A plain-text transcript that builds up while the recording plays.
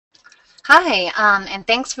Hi, and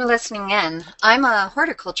thanks for listening in. I'm a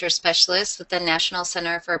horticulture specialist with the National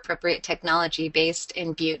Center for Appropriate Technology based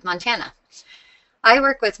in Butte, Montana. I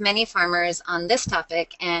work with many farmers on this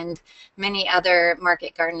topic and many other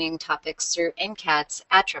market gardening topics through NCAT's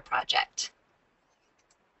ATRA project.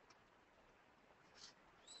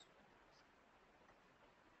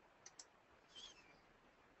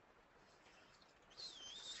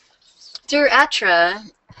 Through ATRA,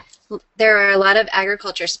 there are a lot of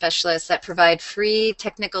agriculture specialists that provide free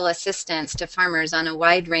technical assistance to farmers on a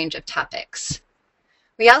wide range of topics.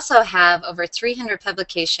 We also have over 300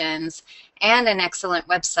 publications and an excellent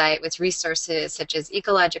website with resources such as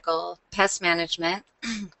ecological, pest management.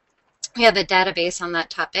 We have a database on that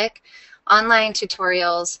topic, online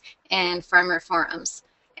tutorials, and farmer forums.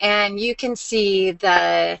 And you can see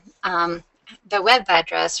the web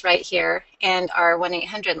address right here and our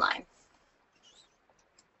 1-800 line.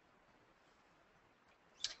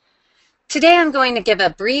 Today I'm going to give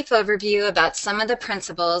a brief overview about some of the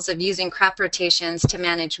principles of using crop rotations to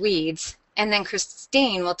manage weeds, and then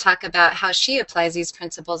Christine will talk about how she applies these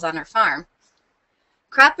principles on her farm.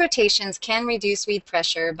 Crop rotations can reduce weed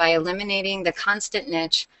pressure by eliminating the constant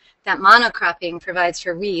niche that monocropping provides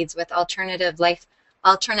for weeds with alternate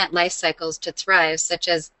life cycles to thrive, such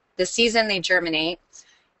as the season they germinate,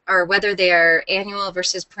 or whether they are annual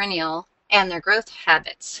versus perennial, and their growth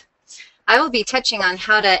habits. I will be touching on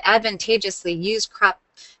how to advantageously use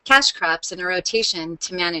cash crops in a rotation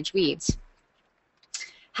to manage weeds.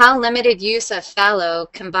 How limited use of fallow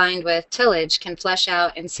combined with tillage can flush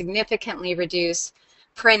out and significantly reduce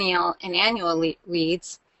perennial and annual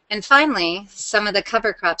weeds. And finally, some of the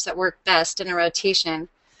cover crops that work best in a rotation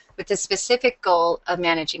with the specific goal of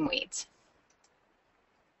managing weeds.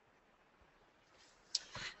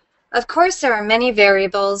 Of course, there are many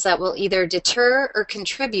variables that will either deter or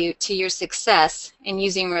contribute to your success in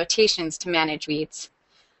using rotations to manage weeds.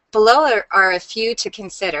 Below are a few to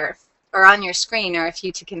consider, or on your screen are a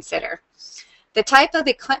few to consider. The type of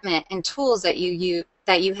equipment and tools that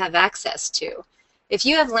you have access to. If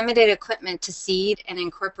you have limited equipment to seed and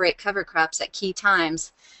incorporate cover crops at key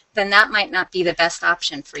times, then that might not be the best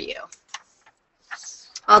option for you.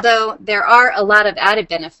 Although there are a lot of added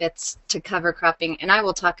benefits to cover cropping, and I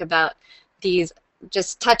will talk about these,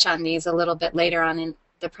 just touch on these a little bit later on in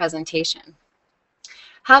the presentation.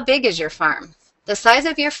 How big is your farm? The size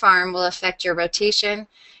of your farm will affect your rotation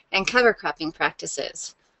and cover cropping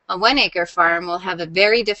practices. A 1-acre farm will have a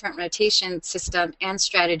very different rotation system and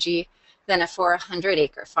strategy than a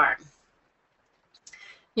 400-acre farm.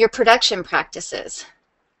 Your production practices.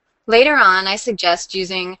 Later on, I suggest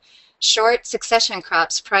using short succession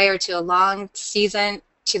crops prior to a long season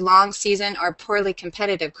or poorly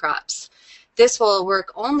competitive crops. This will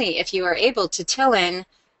work only if you are able to till in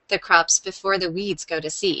the crops before the weeds go to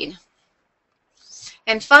seed.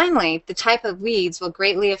 And finally, the type of weeds will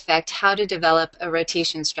greatly affect how to develop a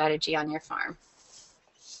rotation strategy on your farm.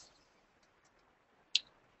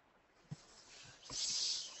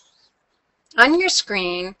 On your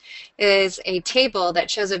screen is a table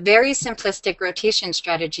that shows a very simplistic rotation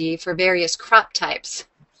strategy for various crop types.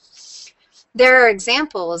 There are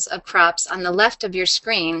examples of crops on the left of your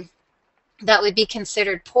screen that would be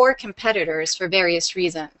considered poor competitors for various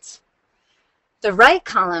reasons. The right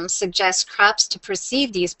column suggests crops to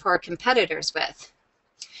precede these poor competitors with.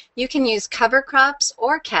 You can use cover crops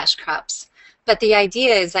or cash crops, but the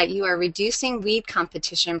idea is that you are reducing weed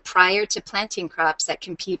competition prior to planting crops that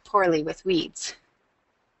compete poorly with weeds.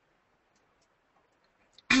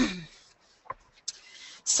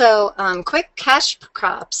 So quick cash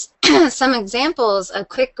crops, some examples of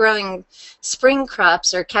quick growing spring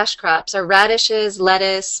crops or cash crops are radishes,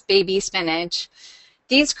 lettuce, baby spinach.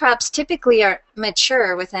 These crops typically are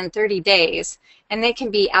mature within 30 days, and they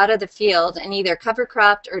can be out of the field and either cover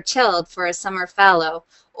cropped or tilled for a summer fallow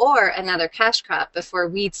or another cash crop before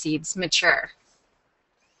weed seeds mature.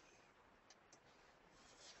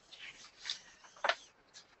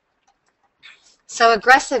 So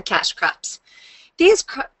aggressive cash crops. These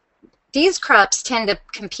crops tend to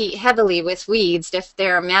compete heavily with weeds if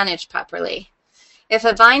they're managed properly. If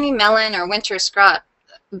a viney melon or winter squash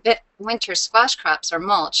crops are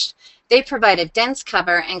mulched, they provide a dense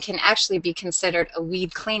cover and can actually be considered a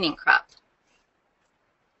weed cleaning crop.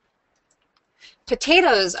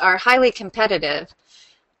 Potatoes are highly competitive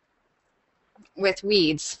with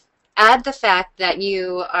weeds. Add the fact that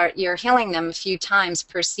you're hilling them a few times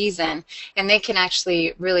per season, and they can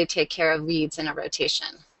actually really take care of weeds in a rotation.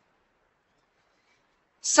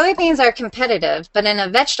 Soybeans are competitive, but in a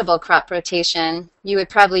vegetable crop rotation, you would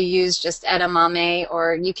probably use just edamame,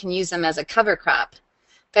 or you can use them as a cover crop.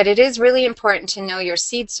 But it is really important to know your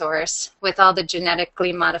seed source with all the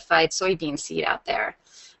genetically modified soybean seed out there.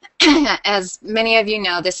 As many of you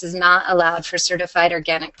know, this is not allowed for certified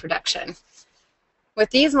organic production. With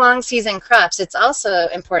these long season crops, it's also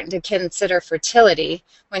important to consider fertility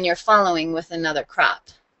when you're following with another crop.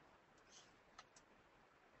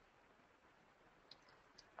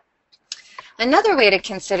 Another way to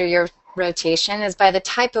consider your rotation is by the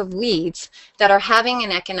type of weeds that are having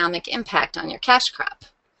an economic impact on your cash crop.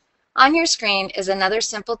 On your screen is another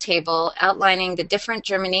simple table outlining the different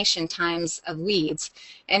germination times of weeds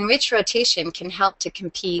and which rotation can help to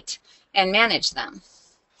compete and manage them.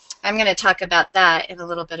 I'm going to talk about that in a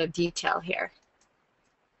little bit of detail here.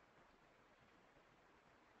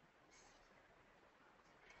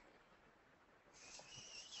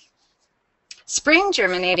 Spring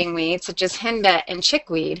germinating weeds, such as henbit and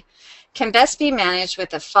chickweed, can best be managed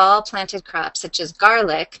with a fall planted crop such as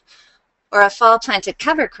garlic, or a fall planted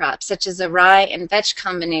cover crop such as the rye and vetch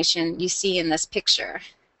combination you see in this picture.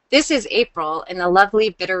 This is April in the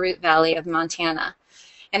lovely Bitterroot Valley of Montana,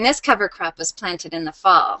 and this cover crop was planted in the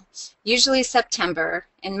fall, usually September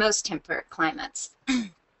in most temperate climates.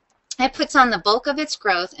 It puts on the bulk of its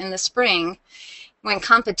growth in the spring when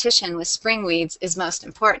competition with spring weeds is most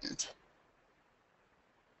important.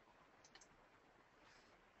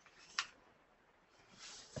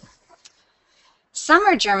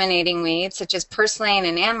 Summer germinating weeds, such as purslane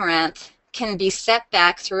and amaranth, can be set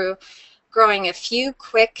back through growing a few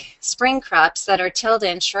quick spring crops that are tilled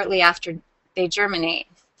in shortly after they germinate.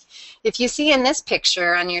 If you see in this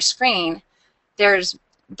picture on your screen, there's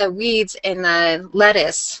the weeds in the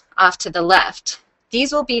lettuce off to the left.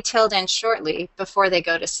 These will be tilled in shortly before they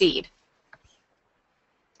go to seed.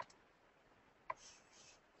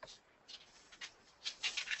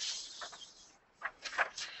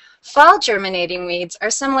 Fall germinating weeds are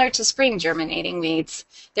similar to spring germinating weeds.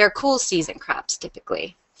 They're cool season crops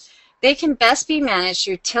typically. They can best be managed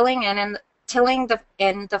through tilling in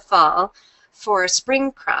the fall for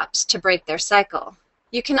spring crops to break their cycle.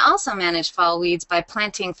 You can also manage fall weeds by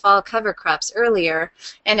planting fall cover crops earlier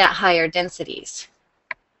and at higher densities.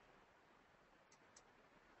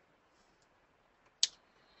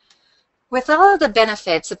 With all of the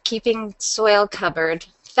benefits of keeping soil covered,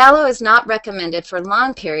 fallow is not recommended for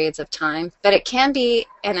long periods of time, but it can be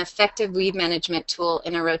an effective weed management tool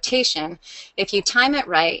in a rotation if you time it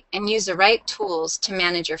right and use the right tools to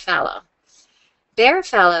manage your fallow. Bare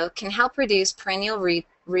fallow can help reduce perennial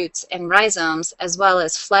roots and rhizomes, as well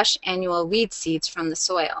as flush annual weed seeds from the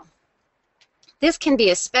soil. This can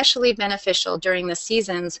be especially beneficial during the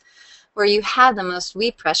seasons where you have the most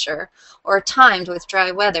weed pressure or timed with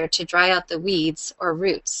dry weather to dry out the weeds or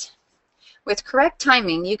roots. With correct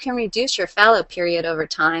timing, you can reduce your fallow period over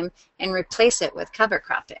time and replace it with cover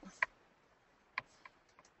cropping.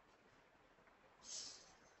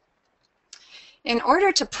 In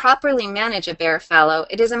order to properly manage a bare fallow,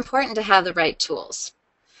 it is important to have the right tools.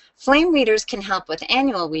 Flame weeders can help with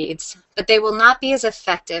annual weeds, but they will not be as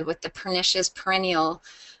effective with the pernicious perennial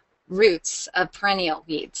roots of perennial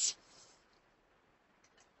weeds.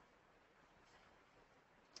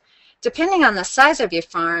 Depending on the size of your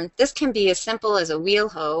farm, this can be as simple as a wheel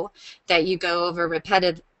hoe that you go over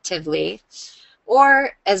repetitively,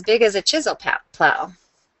 or as big as a chisel plow.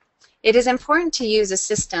 It is important to use a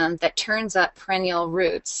system that turns up perennial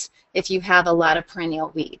roots if you have a lot of perennial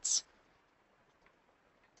weeds.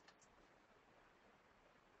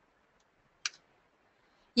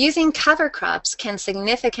 Using cover crops can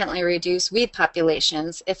significantly reduce weed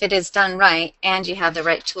populations if it is done right and you have the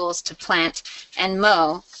right tools to plant and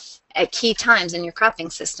mow at key times in your cropping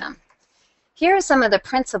system. Here are some of the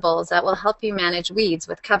principles that will help you manage weeds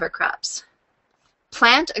with cover crops.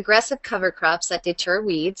 Plant aggressive cover crops that deter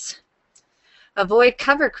weeds. Avoid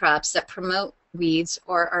cover crops that promote weeds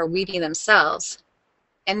or are weedy themselves.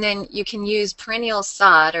 And then you can use perennial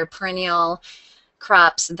sod or perennial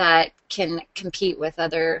crops that can compete with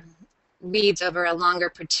other weeds over a longer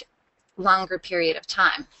period of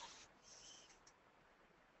time.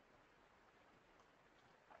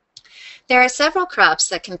 There are several crops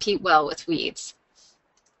that compete well with weeds.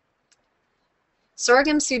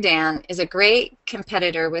 Sorghum Sudan is a great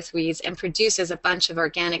competitor with weeds and produces a bunch of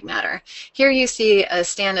organic matter. Here you see a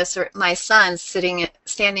stand of my son standing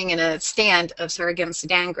in a stand of Sorghum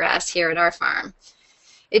Sudan grass here at our farm.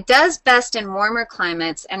 It does best in warmer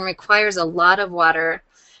climates and requires a lot of water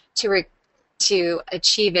to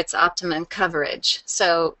achieve its optimum coverage.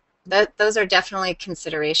 So those are definitely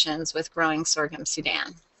considerations with growing Sorghum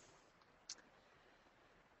Sudan.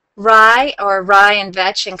 Rye, or rye and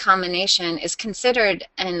vetch in combination, is considered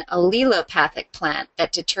an allelopathic plant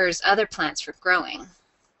that deters other plants from growing.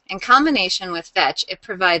 In combination with vetch, it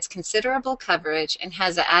provides considerable coverage and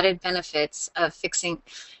has the added benefits of fixing,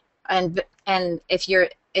 and if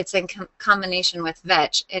it's in combination with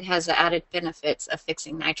vetch, it has the added benefits of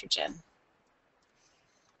fixing nitrogen.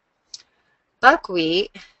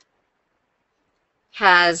 Buckwheat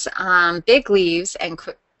has big leaves and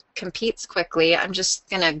competes quickly. I'm just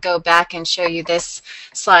going to go back and show you this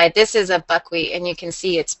slide. This is a buckwheat, and you can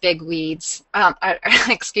see its big weeds,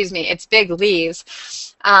 excuse me, its big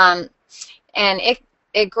leaves. And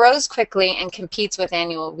it grows quickly and competes with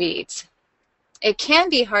annual weeds. It can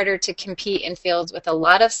be harder to compete in fields with a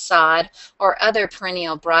lot of sod or other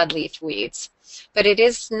perennial broadleaf weeds, but it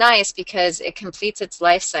is nice because it completes its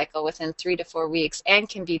life cycle within 3 to 4 weeks and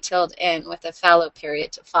can be tilled in with a fallow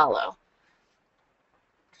period to follow.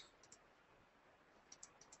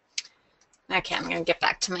 Okay, I'm going to get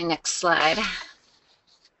back to my next slide.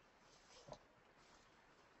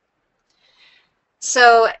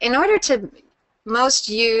 So in order to most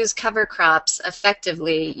use cover crops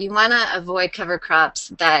effectively, you want to avoid cover crops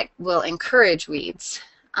that will encourage weeds.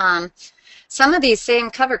 Some of these same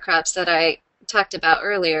cover crops that I talked about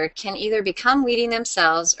earlier can either become weedy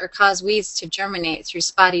themselves or cause weeds to germinate through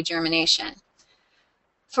spotty germination.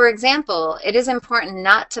 For example, it is important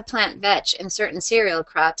not to plant vetch in certain cereal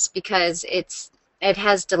crops because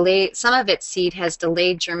some of its seed has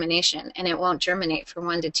delayed germination and it won't germinate for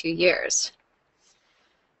 1 to 2 years.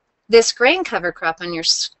 This grain cover crop on your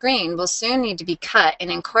screen will soon need to be cut and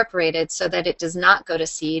incorporated so that it does not go to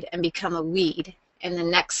seed and become a weed in the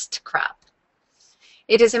next crop.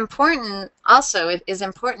 It is important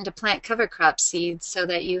to plant cover crop seeds so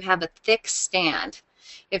that you have a thick stand.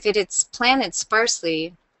 If it is planted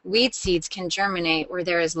sparsely, weed seeds can germinate where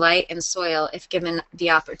there is light and soil if given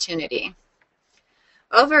the opportunity.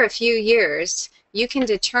 Over a few years, you can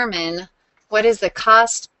determine what is the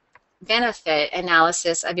cost-benefit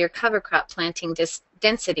analysis of your cover crop planting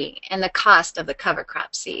density and the cost of the cover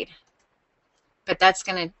crop seed. But that's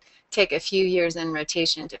going to take a few years in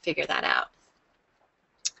rotation to figure that out.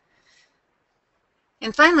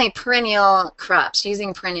 And finally, perennial crops,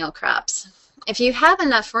 using perennial crops. If you have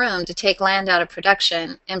enough room to take land out of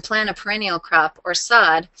production and plant a perennial crop or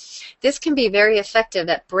sod, this can be very effective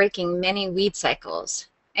at breaking many weed cycles.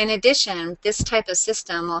 In addition, this type of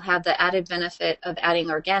system will have the added benefit of adding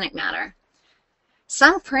organic matter.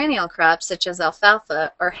 Some perennial crops, such as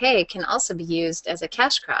alfalfa or hay, can also be used as a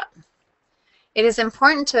cash crop. It is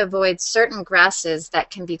important to avoid certain grasses that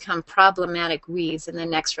can become problematic weeds in the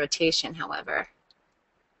next rotation, however.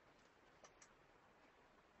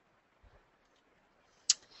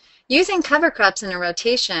 Using cover crops in a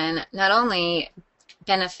rotation not only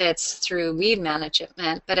benefits through weed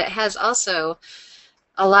management, but it has also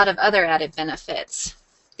a lot of other added benefits.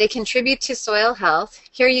 They contribute to soil health.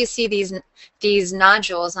 Here you see these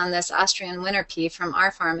nodules on this Austrian winter pea from our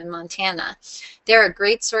farm in Montana. They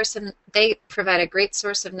provide a great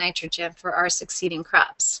source of nitrogen for our succeeding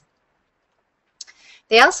crops.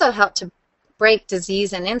 They also help to break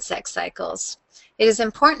disease and insect cycles. It is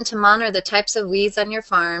important to monitor the types of weeds on your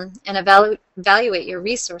farm and evaluate your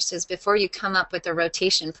resources before you come up with a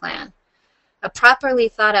rotation plan. A properly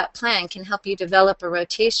thought out plan can help you develop a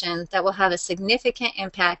rotation that will have a significant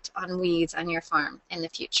impact on weeds on your farm in the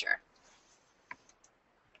future.